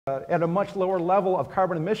at a much lower level of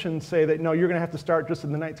carbon emissions say that, no, you're going to have to start just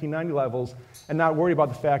in the 1990 levels and not worry about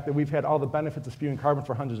the fact that we've had all the benefits of spewing carbon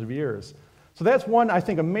for hundreds of years. So that's one, I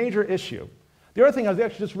think, a major issue. The other thing I was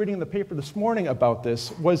actually just reading in the paper this morning about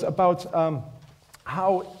this was about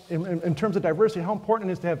how, in terms of diversity, how important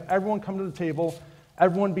it is to have everyone come to the table,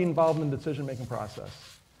 everyone be involved in the decision-making process.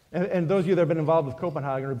 And those of you that have been involved with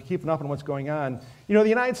Copenhagen or keeping up on what's going on, you know, the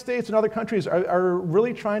United States and other countries are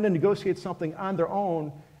really trying to negotiate something on their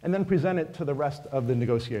own and then present it to the rest of the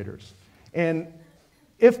negotiators. And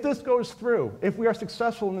if this goes through, if we are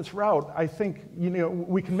successful in this route, I think, you know,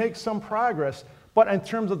 we can make some progress, but in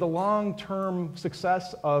terms of the long-term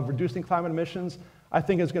success of reducing climate emissions, I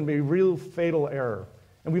think it's going to be a real fatal error.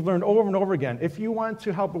 And we've learned over and over again, if you want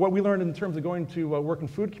to help, what we learned in terms of going to work in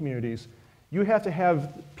food communities, you have to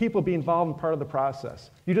have people be involved in part of the process.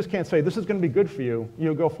 You just can't say, this is going to be good for you, you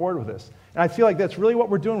know, go forward with this. And I feel like that's really what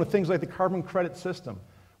we're doing with things like the carbon credit system.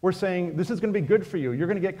 We're saying, this is going to be good for you. You're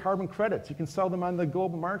going to get carbon credits. You can sell them on the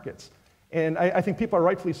global markets. And I think people are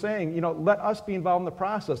rightfully saying, you know, let us be involved in the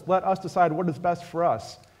process. Let us decide what is best for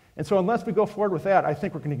us. And so unless we go forward with that, I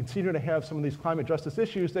think we're going to continue to have some of these climate justice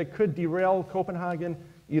issues that could derail Copenhagen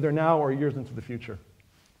either now or years into the future.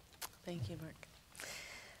 Thank you, Mark.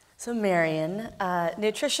 So Marion,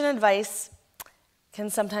 nutrition advice can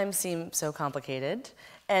sometimes seem so complicated.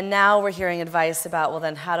 And now we're hearing advice about, well,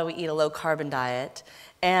 then how do we eat a low-carbon diet?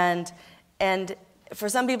 And for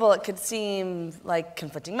some people, it could seem like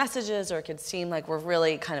conflicting messages, or it could seem like we're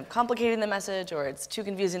really kind of complicating the message, or it's too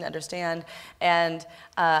confusing to understand. And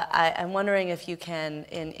I'm wondering if you can,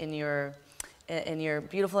 in your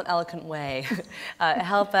beautiful and eloquent way,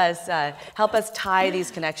 help us tie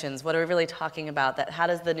these connections. What are we really talking about? That how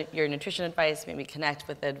does your nutrition advice maybe connect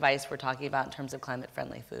with the advice we're talking about in terms of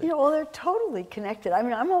climate-friendly food? You know, well, they're totally connected. I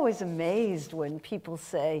mean, I'm always amazed when people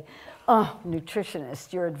say, oh,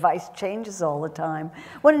 nutritionist, your advice changes all the time.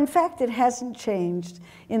 When in fact, it hasn't changed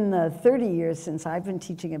in the 30 years since I've been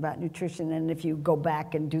teaching about nutrition. And if you go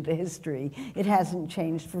back and do the history, it hasn't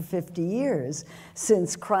changed for 50 years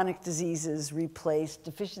since chronic diseases replaced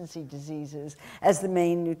deficiency diseases as the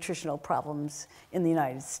main nutritional problems in the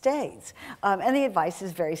United States. And the advice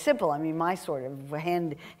is very simple. I mean, my sort of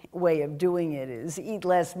way of doing it is eat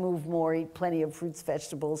less, move more, eat plenty of fruits,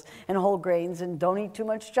 vegetables, and whole grains, and don't eat too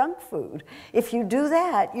much junk food. If you do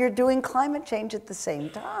that, you're doing climate change at the same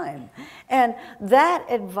time. And that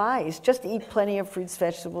advice, just eat plenty of fruits,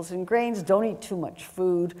 vegetables, and grains, don't eat too much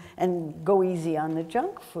food, and go easy on the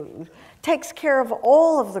junk food, takes care of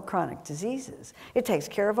all of the chronic diseases. It takes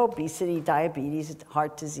care of obesity, diabetes,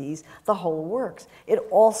 heart disease, the whole works. It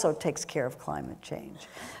also takes care of climate change.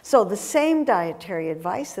 So the same dietary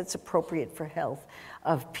advice that's appropriate for health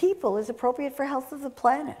of people is appropriate for health of the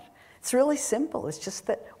planet. It's really simple. It's just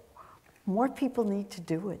that more people need to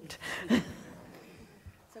do it.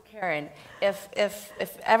 So Karen, if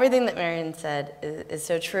everything that Marion said is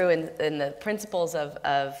so true, and the principles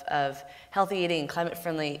of healthy eating and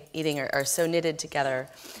climate-friendly eating are so knitted together,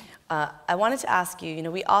 I wanted to ask you, you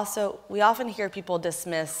know, we often hear people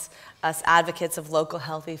dismiss us advocates of local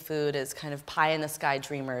healthy food as kind of pie-in-the-sky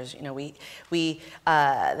dreamers. You know,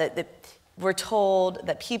 we're told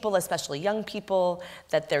that people, especially young people,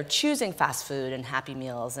 that they're choosing fast food and Happy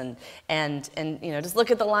Meals, and you know, just look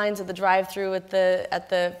at the lines at the drive-through at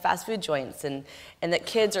the fast food joints, and that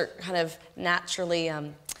kids are kind of naturally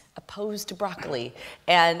opposed to broccoli.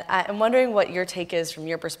 And I'm wondering what your take is from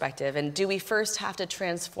your perspective, and do we first have to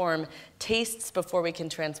transform tastes before we can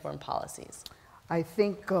transform policies? I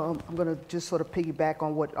think I'm going to just sort of piggyback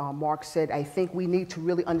on what Mark said. I think we need to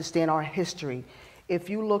really understand our history. If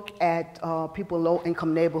you look at people in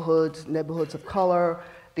low-income neighborhoods, neighborhoods of color,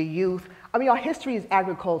 the youth, I mean, our history is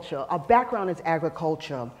agriculture. Our background is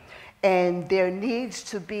agriculture. And there needs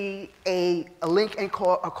to be a link and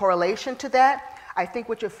a correlation to that. I think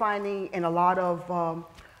what you're finding in a lot of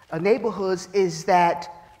neighborhoods is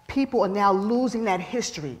that people are now losing that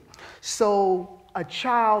history. So a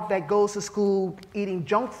child that goes to school eating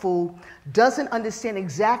junk food doesn't understand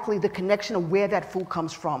exactly the connection of where that food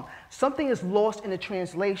comes from. Something is lost in the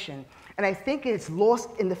translation. And I think it's lost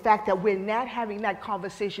in the fact that we're not having that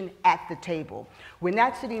conversation at the table. We're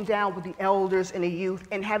not sitting down with the elders and the youth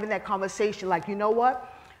and having that conversation like, you know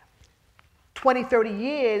what? 20, 30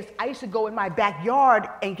 years, I used to go in my backyard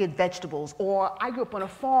and get vegetables, or I grew up on a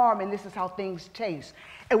farm and this is how things taste.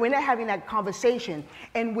 And we're not having that conversation.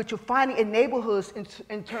 And what you're finding in neighborhoods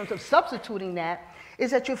in terms of substituting that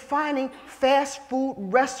is that you're finding fast food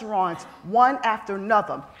restaurants one after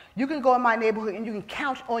another. You can go in my neighborhood and you can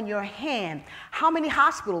count on your hand how many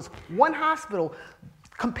hospitals, one hospital,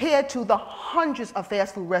 compared to the hundreds of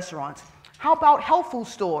fast food restaurants. How about health food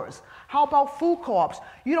stores? How about food co-ops?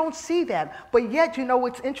 You don't see that. But yet, you know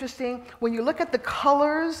what's interesting? When you look at the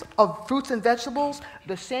colors of fruits and vegetables,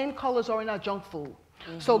 the same colors are in our junk food.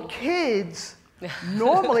 So kids,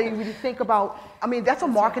 normally when you think about, I mean, that's a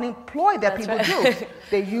marketing ploy that people do.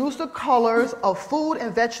 They use the colors of food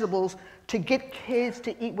and vegetables to get kids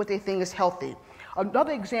to eat what they think is healthy.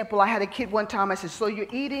 Another example, I had a kid one time, I said, so you're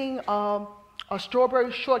eating a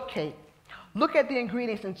strawberry shortcake. Look at the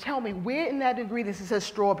ingredients and tell me where in that ingredients it says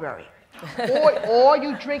strawberry. Or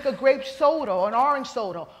you drink a grape soda or an orange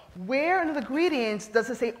soda. Where in the ingredients does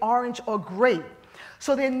it say orange or grape?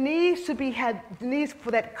 So there needs to be needs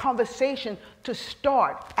for that conversation to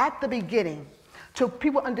start at the beginning, so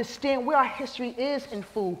people understand where our history is in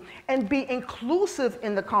food and be inclusive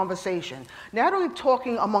in the conversation. Not only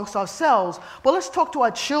talking amongst ourselves, but let's talk to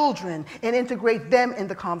our children and integrate them in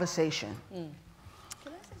the conversation.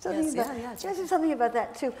 Can I say something about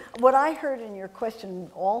that too? What I heard in your question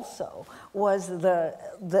also was the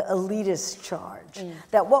elitist charge,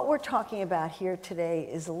 that what we're talking about here today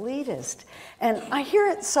is elitist. And I hear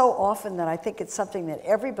it so often that I think it's something that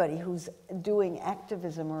everybody who's doing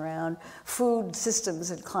activism around food systems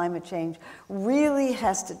and climate change really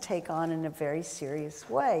has to take on in a very serious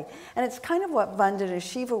way. And it's kind of what Vandana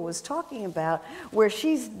Shiva was talking about, where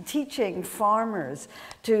she's teaching farmers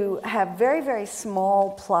to have very, very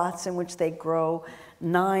small plots in which they grow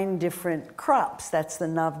 9 different crops. That's the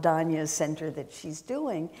Navdanya Center that she's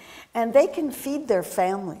doing. And they can feed their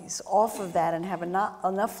families off of that and have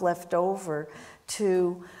enough left over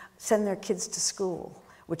to send their kids to school,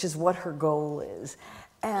 which is what her goal is.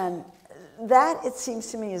 And that, it seems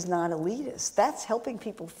to me, is not elitist. That's helping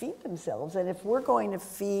people feed themselves. And if we're going to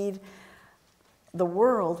feed the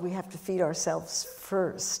world, we have to feed ourselves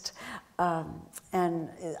first. And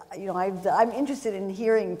you know, I'm interested in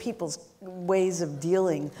hearing people's ways of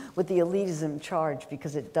dealing with the elitism charge,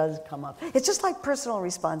 because it does come up. It's just like personal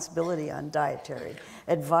responsibility on dietary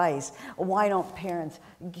advice. Why don't parents,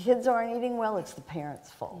 kids aren't eating well, it's the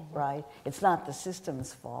parents' fault, right? It's not the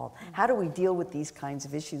system's fault. How do we deal with these kinds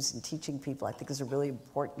of issues in teaching people, I think, is a really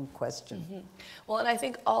important question. Well, and I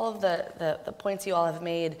think all of the points you all have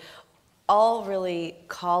made all really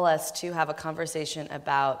call us to have a conversation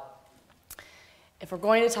about, if we're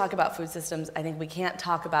going to talk about food systems, I think we can't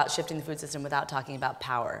talk about shifting the food system without talking about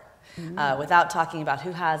power, without talking about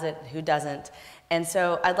who has it, who doesn't. And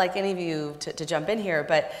so I'd like any of you to jump in here,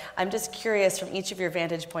 but I'm just curious, from each of your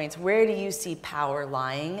vantage points, where do you see power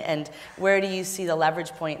lying, and where do you see the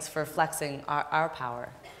leverage points for flexing our power?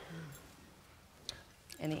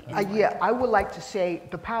 Yeah, I would like to say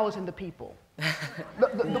the power is in the people.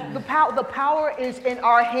 The power is in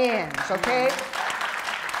our hands, okay?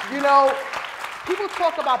 You know, people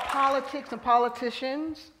talk about politics and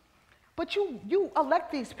politicians, but you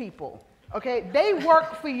elect these people, okay? They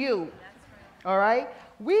work for you, all right?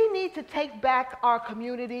 We need to take back our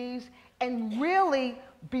communities and really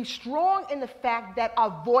be strong in the fact that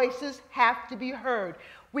our voices have to be heard.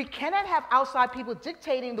 We cannot have outside people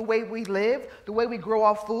dictating the way we live, the way we grow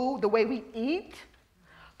our food, the way we eat.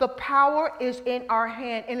 The power is in our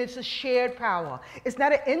hand, and it's a shared power. It's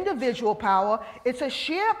not an individual power, it's a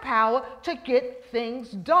shared power to get things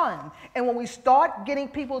done. And when we start getting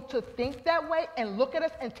people to think that way and look at us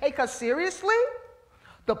and take us seriously,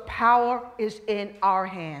 the power is in our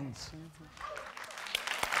hands.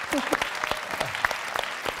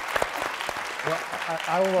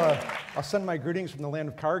 Well, I'll send my greetings from the land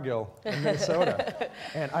of Cargill in Minnesota.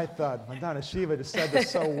 And I thought, Vandana Shiva just said this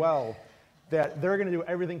so well, that they're going to do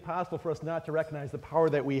everything possible for us not to recognize the power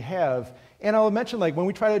that we have. And I'll mention, like, when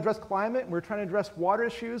we try to address climate, we're trying to address water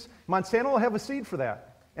issues, Monsanto will have a seed for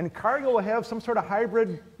that. And Cargill will have some sort of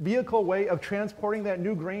hybrid vehicle way of transporting that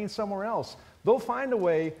new grain somewhere else. They'll find a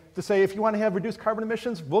way to say, if you want to have reduced carbon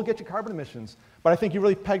emissions, we'll get you carbon emissions. But I think you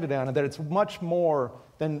really pegged it on that it's much more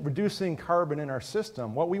than reducing carbon in our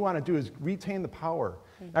system. What we want to do is retain the power.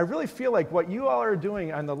 I really feel like what you all are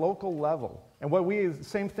doing on the local level, and the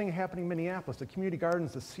same thing happening in Minneapolis, the community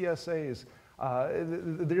gardens, the CSAs,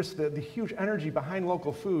 there's the huge energy behind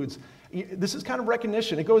local foods. This is kind of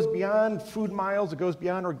recognition. It goes beyond food miles, it goes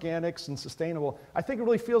beyond organics and sustainable. I think it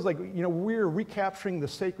really feels like, you know, we're recapturing the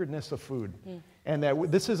sacredness of food. And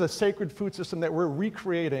that this is a sacred food system that we're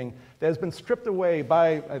recreating that has been stripped away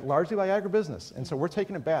largely by agribusiness. And so we're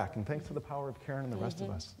taking it back, and thanks to the power of Karen and the rest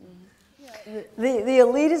of us. The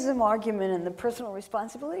elitism argument and the personal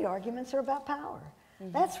responsibility arguments are about power.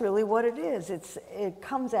 That's really what it is. It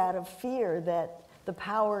comes out of fear that the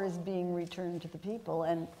power is being returned to the people,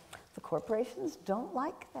 and the corporations don't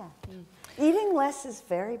like that. Eating less is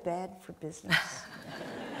very bad for business.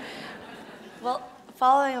 Well,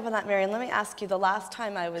 Following up on that, Marion, let me ask you, the last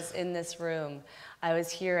time I was in this room, I was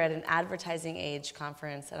here at an Advertising Age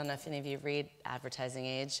conference. I don't know if any of you read Advertising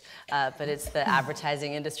Age, but it's the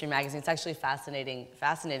advertising industry magazine. It's actually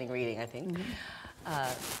fascinating reading, I think.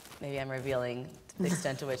 Maybe I'm revealing the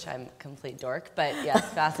extent to which I'm a complete dork, but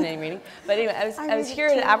yes, fascinating reading. But anyway, I was here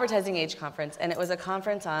at an Advertising Age conference, and it was a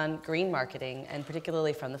conference on green marketing, and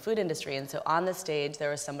particularly from the food industry. And so on the stage,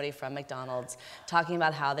 there was somebody from McDonald's talking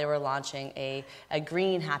about how they were launching a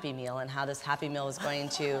green Happy Meal, and how this Happy Meal was going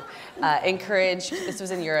to encourage, this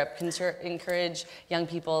was in Europe, encourage young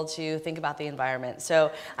people to think about the environment.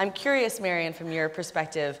 So I'm curious, Marion, from your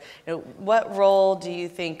perspective, what role do you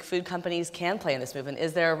think food companies can play in this movement?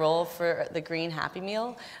 Is there a role for the green Happy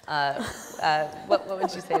Meal? What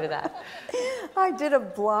would you say to that? I did a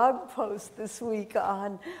blog post this week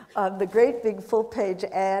on the great big full-page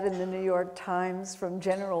ad in the New York Times from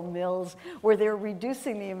General Mills, where they're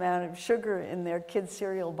reducing the amount of sugar in their kids'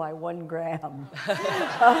 cereal by 1 gram.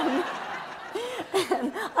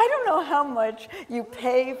 And I don't know how much you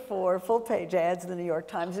pay for full-page ads in the New York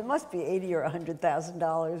Times. It must be $80,000 or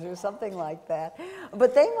 $100,000 or something like that.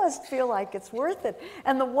 But they must feel like it's worth it.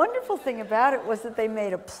 And the wonderful thing about it was that they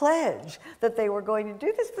made a pledge that they were going to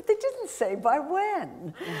do this, but they didn't say by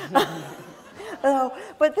when.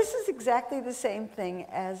 But this is exactly the same thing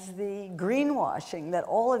as the greenwashing that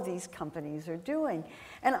all of these companies are doing.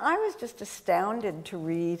 And I was just astounded to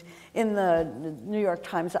read in the New York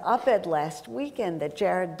Times op-ed last weekend that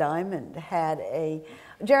Jared Diamond,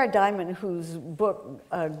 whose book,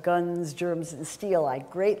 Guns, Germs, and Steel, I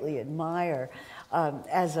greatly admire,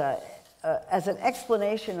 as an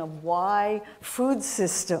explanation of why food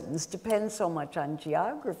systems depend so much on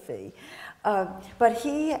geography. But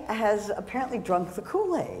he has apparently drunk the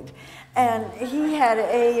Kool-Aid. And he had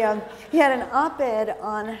an op-ed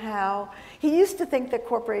on how he used to think that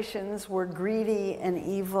corporations were greedy and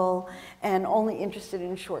evil and only interested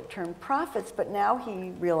in short-term profits, but now he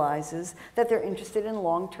realizes that they're interested in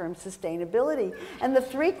long-term sustainability. And the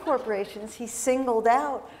 3 corporations he singled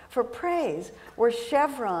out for praise were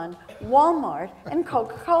Chevron, Walmart, and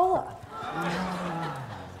Coca-Cola.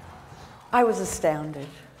 I was astounded.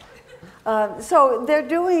 So they're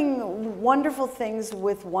doing wonderful things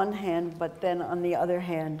with one hand, but then on the other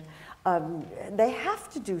hand, they have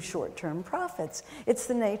to do short-term profits. It's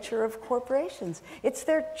the nature of corporations. It's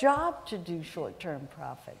their job to do short-term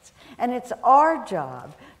profits. And it's our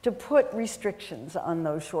job to put restrictions on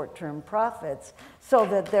those short-term profits so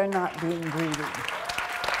that they're not being greedy.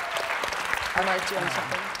 Mark, do you want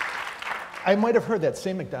something? I might have heard that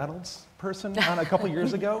same McDonald's person on a couple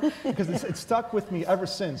years ago, because it stuck with me ever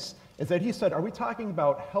since, is that he said, are we talking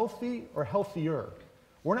about healthy or healthier?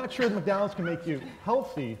 We're not sure that McDonald's can make you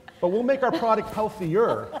healthy, but we'll make our product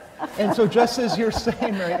healthier. And so just as you're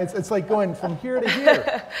saying, Mary, it's like going from here to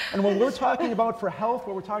here. And when we're talking about for health,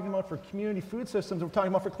 what we're talking about for community food systems, we're talking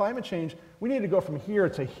about for climate change, we need to go from here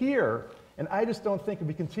to here. And I just don't think if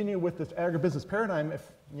we continue with this agribusiness paradigm,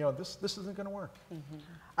 if this isn't going to work. Mm-hmm.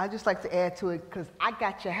 I'd just like to add to it, because I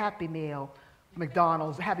got your Happy Meal,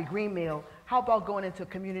 McDonald's, Happy Green Meal. How about going into a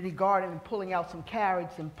community garden and pulling out some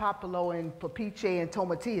carrots and popolo and papiche and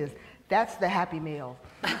tomatillas? That's the Happy Meal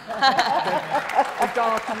that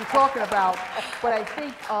McDonald's is talking about. But I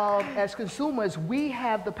think as consumers, we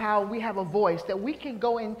have the power, we have a voice that we can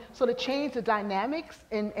go and sort of change the dynamics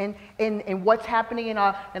in what's happening in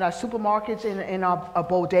our supermarkets, in our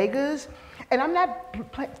bodegas. And I'm not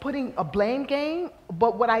putting a blame game,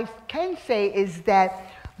 but what I can say is that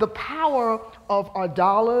the power of our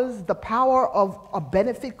dollars, the power of a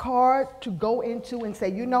benefit card to go into and say,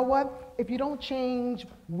 you know what, if you don't change,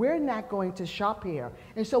 we're not going to shop here.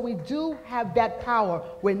 And so we do have that power.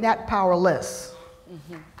 We're not powerless.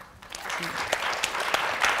 Mm-hmm.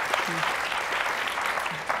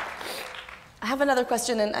 I have another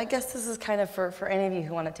question, and I guess this is kind of for any of you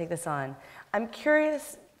who want to take this on. I'm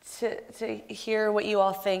curious to hear what you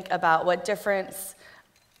all think about what difference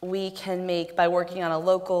we can make by working on a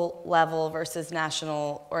local level versus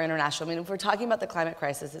national or international. I mean, if we're talking about the climate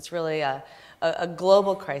crisis, it's really a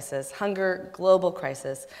global crisis, hunger global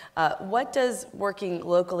crisis. What does working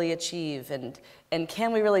locally achieve, and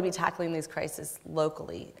can we really be tackling these crises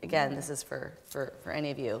locally? Again, this is for any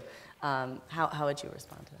of you. How would you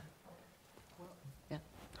respond to that? Yeah.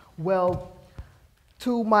 Well,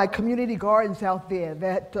 to my community gardens out there,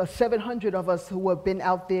 that 700 of us who have been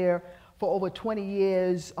out there for over 20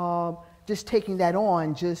 years, just taking that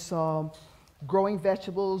on, just growing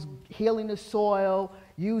vegetables, healing the soil,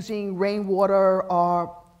 using rainwater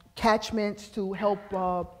catchments to help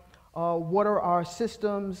water our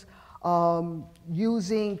systems,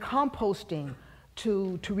 using composting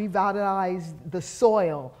to revitalize the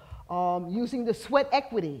soil, using the sweat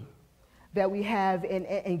equity that we have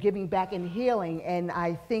in giving back and healing. And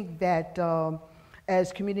I think that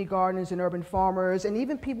as community gardeners and urban farmers, and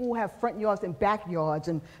even people who have front yards and backyards,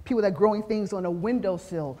 and people that are growing things on a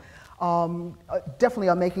windowsill, definitely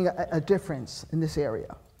are making a difference in this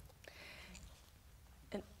area.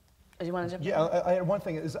 And, do you want to jump in? Yeah, I had one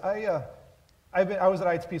thing is I was at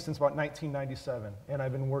ITP since about 1997, and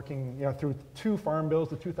I've been working through 2 farm bills,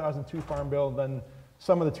 the 2002 Farm Bill, then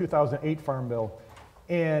some of the 2008 Farm Bill.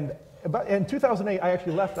 And in 2008, I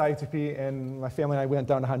actually left ITP, and my family and I went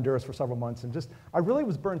down to Honduras for several months, and I really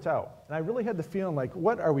was burnt out. And I really had the feeling like,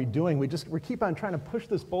 what are we doing? We keep on trying to push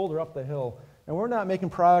this boulder up the hill, and we're not making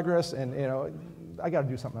progress, and I got to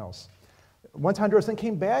do something else. Went to Honduras, then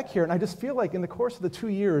came back here, and I just feel like in the course of the 2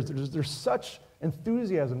 years, there's such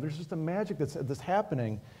enthusiasm, there's just a magic that's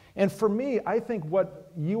happening. And for me, I think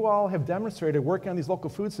what you all have demonstrated working on these local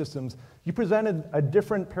food systems, you presented a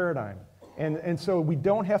different paradigm. And so we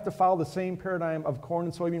don't have to follow the same paradigm of corn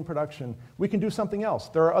and soybean production. We can do something else.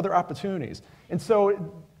 There are other opportunities. And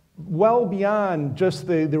so well beyond just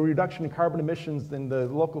the reduction in carbon emissions in the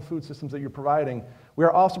local food systems that you're providing, we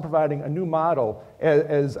are also providing a new model,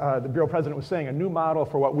 as the Bureau President was saying, a new model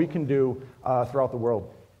for what we can do throughout the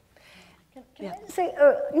world. Can I say,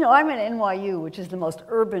 I'm at NYU, which is the most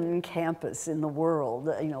urban campus in the world.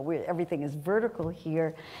 Everything is vertical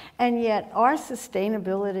here, and yet our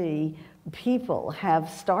sustainability people have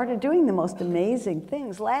started doing the most amazing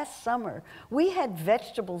things. Last summer, we had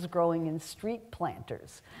vegetables growing in street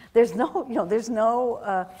planters. There's no,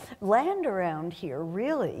 land around here,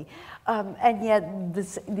 really, and yet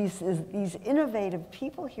these innovative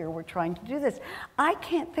people here were trying to do this. I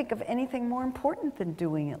can't think of anything more important than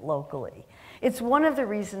doing it locally. It's one of the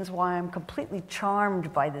reasons why I'm completely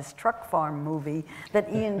charmed by this truck farm movie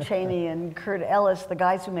that Ian Chaney and Kurt Ellis, the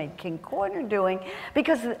guys who made King Corn, are doing,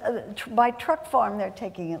 because by truck farm, they're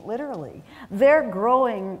taking it literally. They're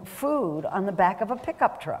growing food on the back of a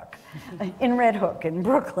pickup truck in Red Hook, in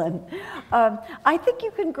Brooklyn. I think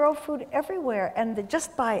you can grow food everywhere, and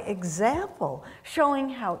just by example, showing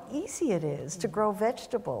how easy it is to grow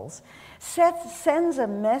vegetables, sends a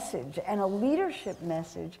message, and a leadership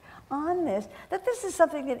message on this, that this is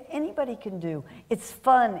something that anybody can do. It's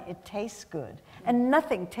fun, it tastes good, and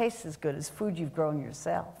nothing tastes as good as food you've grown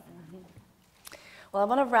yourself. Well, I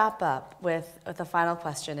want to wrap up with a final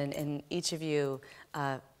question, and each of you,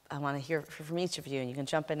 I want to hear from each of you, and you can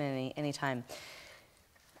jump in any time.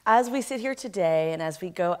 As we sit here today, and as we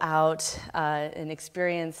go out and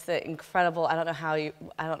experience the incredible, I don't know how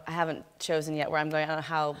I haven't chosen yet where I'm going. I don't know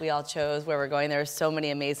how we all chose where we're going. There are so many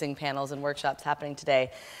amazing panels and workshops happening today.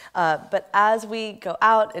 But as we go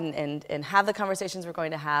out and have the conversations we're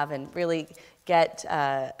going to have, and really get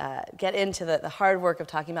into the hard work of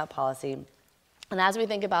talking about policy, and as we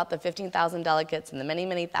think about the 15,000 delegates and the many,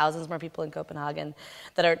 many thousands more people in Copenhagen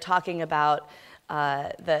that are talking about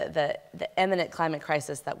the imminent climate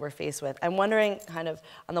crisis that we're faced with, I'm wondering, kind of,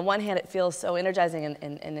 on the one hand, it feels so energizing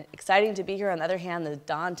and exciting to be here. On the other hand, the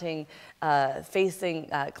daunting, facing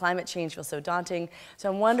climate change feels so daunting. So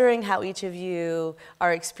I'm wondering how each of you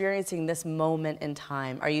are experiencing this moment in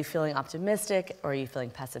time. Are you feeling optimistic, or are you feeling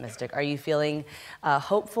pessimistic? Are you feeling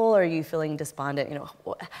hopeful, or are you feeling despondent?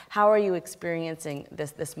 How are you experiencing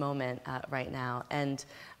this moment right now? And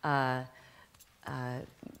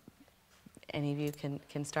any of you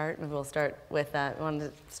can start. Maybe we'll start with want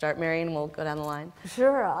to start, Marion? We'll go down the line.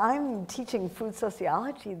 Sure. I'm teaching food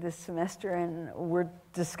sociology this semester, and we're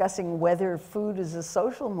discussing whether food is a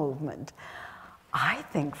social movement. I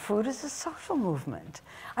think food is a social movement.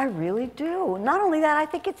 I really do. Not only that, I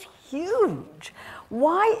think it's huge.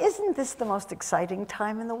 Why isn't this the most exciting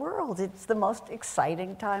time in the world? It's the most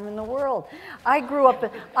exciting time in the world. I grew up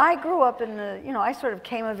in the, I sort of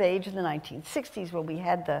came of age in the 1960s when we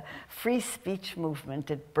had the free speech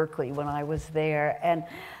movement at Berkeley when I was there, and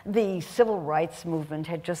the civil rights movement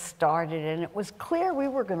had just started, and it was clear we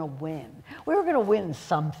were going to win. We were going to win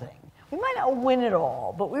something. We might not win it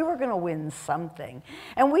all, but we were going to win something.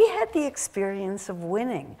 And we had the experience of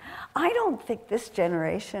winning. I don't think this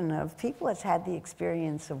generation of people has had the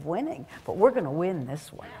experience of winning, but we're going to win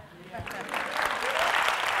this one.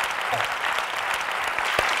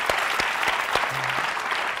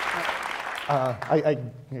 I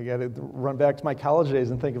got to run back to my college days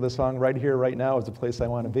and think of the song "Right Here, Right Now" as the place I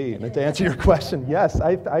want to be. And to answer your question, yes,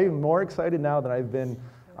 I am more excited now than I've been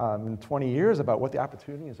in 20 years about what the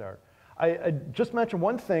opportunities are. I just mentioned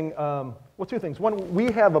one thing, well, two things. One,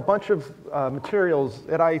 we have a bunch of materials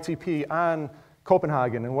at IATP on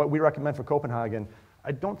Copenhagen and what we recommend for Copenhagen.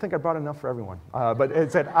 I don't think I brought enough for everyone, but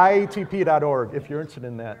it's at iatp.org if you're interested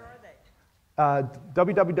in that.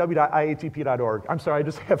 www.iatp.org. I'm sorry, I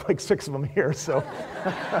just have like 6 of them here, so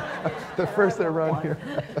the first that run here.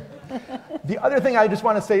 The other thing I just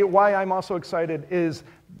want to say why I'm also excited is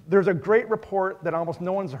there's a great report that almost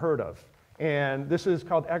no one's heard of, and this is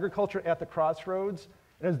called Agriculture at the Crossroads,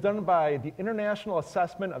 and it's done by the International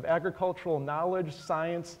Assessment of Agricultural Knowledge,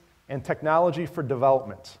 Science, and Technology for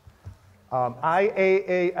Development,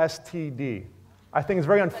 IAASTD. I think it's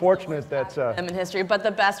very unfortunate that... in history, but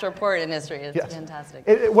the best report in history. It's yes. fantastic.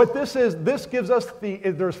 What this is, this gives us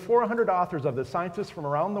there's 400 authors of this, scientists from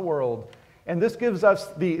around the world, and this gives us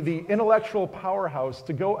the intellectual powerhouse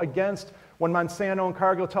to go against when Monsanto and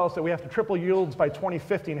Cargill tell us that we have to triple yields by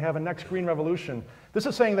 2050 and have a next green revolution. This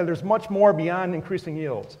is saying that there's much more beyond increasing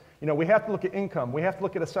yields. You know, we have to look at income. We have to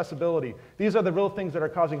look at accessibility. These are the real things that are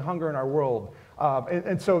causing hunger in our world.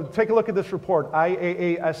 And so take a look at this report,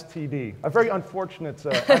 IAASTD. A very unfortunate,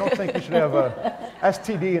 I don't think we should have a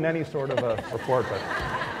STD in any sort of a report. But.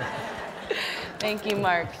 Thank you,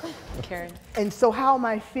 Mark. Karen. And so how am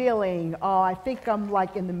I feeling? I think I'm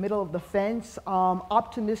like in the middle of the fence.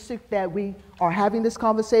 Optimistic that we are having this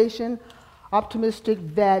conversation. Optimistic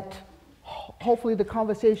that hopefully the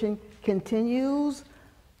conversation continues.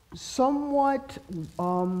 Somewhat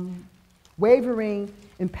wavering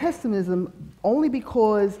in pessimism only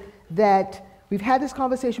because that we've had this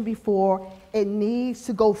conversation before. It needs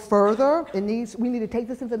to go further. We need to take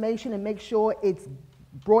this information and make sure it's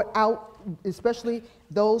brought out, especially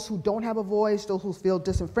those who don't have a voice, those who feel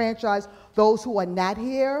disenfranchised, those who are not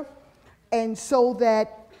here. And so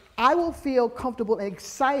that I will feel comfortable and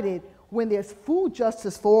excited when there's food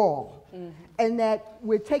justice for all. Mm-hmm. And that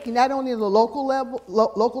we're taking not only the local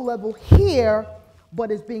level here,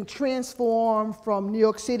 but it's being transformed from New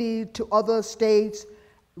York City to other states,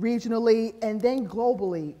 regionally, and then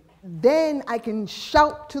globally. Then I can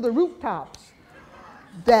shout to the rooftops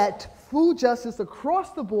that food justice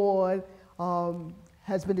across the board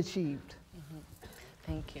has been achieved. Mm-hmm.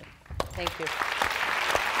 Thank you. Thank you.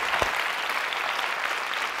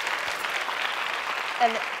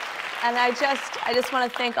 And I just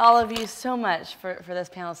want to thank all of you so much for this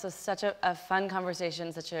panel. This was such a fun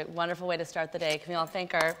conversation, such a wonderful way to start the day. Can we all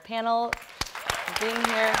thank our panel for being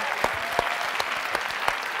here?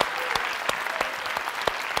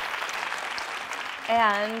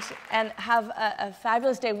 And have a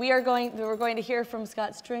fabulous day. We're going to hear from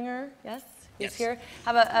Scott Stringer. Yes, he's here.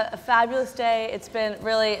 Have a fabulous day. It's been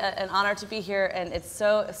really an honor to be here, and it's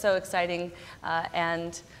so exciting.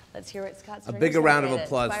 And let's hear what Scott Stringer. A bigger round of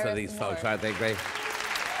applause for these folks, aren't they great?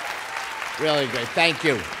 Really great. Thank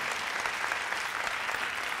you.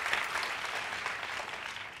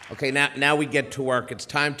 Okay, now we get to work. It's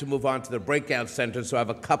time to move on to the breakout center. So I have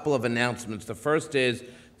a couple of announcements. The first is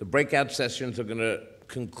the breakout sessions are going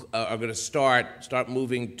to start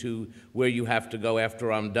moving to where you have to go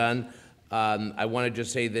after I'm done. I want to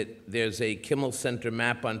just say that there's a Kimmel Center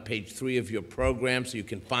map on page 3 of your program, so you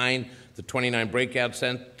can find the 29 breakout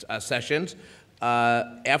sessions.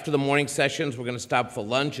 After the morning sessions, we're going to stop for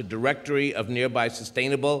lunch. A directory of nearby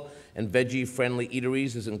sustainable and veggie-friendly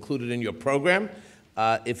eateries is included in your program.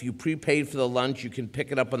 If you prepaid for the lunch, you can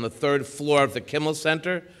pick it up on the 3rd floor of the Kimmel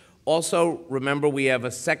Center. Also, remember, we have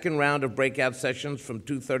a second round of breakout sessions from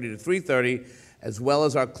 2:30 to 3:30, as well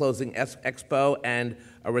as our closing expo and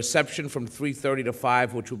a reception from 3:30 to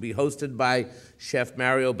 5, which will be hosted by Chef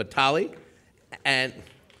Mario Batali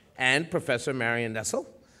and Professor Marion Nessel.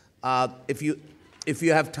 If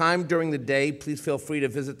you have time during the day, please feel free to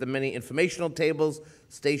visit the many informational tables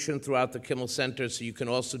stationed throughout the Kimmel Center so you can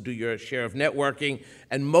also do your share of networking.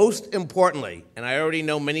 And most importantly, and I already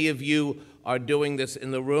know many of you are doing this in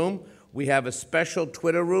the room, we have a special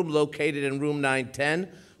Twitter room located in room 910,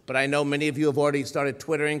 but I know many of you have already started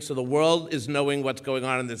Twittering, so the world is knowing what's going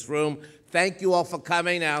on in this room. Thank you all for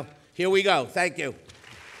coming. Now, here we go. Thank you.